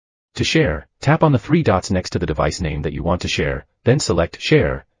To share, tap on the three dots next to the device name that you want to share, then select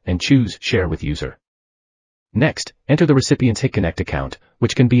Share, and choose Share with User. Next, enter the recipient's Hik-Connect account,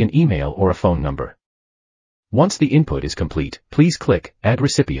 which can be an email or a phone number. Once the input is complete, please click Add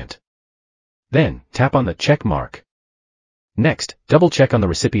Recipient. Then, tap on the check mark. Next, double-check on the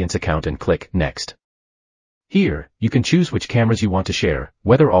recipient's account and click Next. Here, you can choose which cameras you want to share,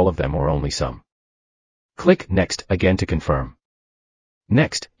 whether all of them or only some. Click Next again to confirm.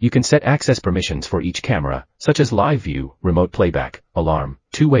 Next, you can set access permissions for each camera, such as Live View, Remote Playback, Alarm,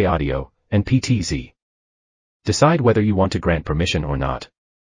 Two-Way Audio, and PTZ. Decide whether you want to grant permission or not.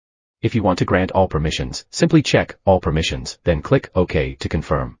 If you want to grant all permissions, simply check All Permissions, then click OK to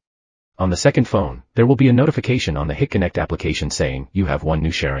confirm. On the second phone, there will be a notification on the Hik-Connect application saying you have one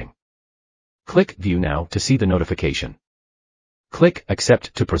new sharing. Click View Now to see the notification. Click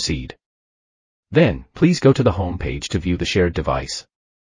Accept to proceed. Then, please go to the home page to view the shared device.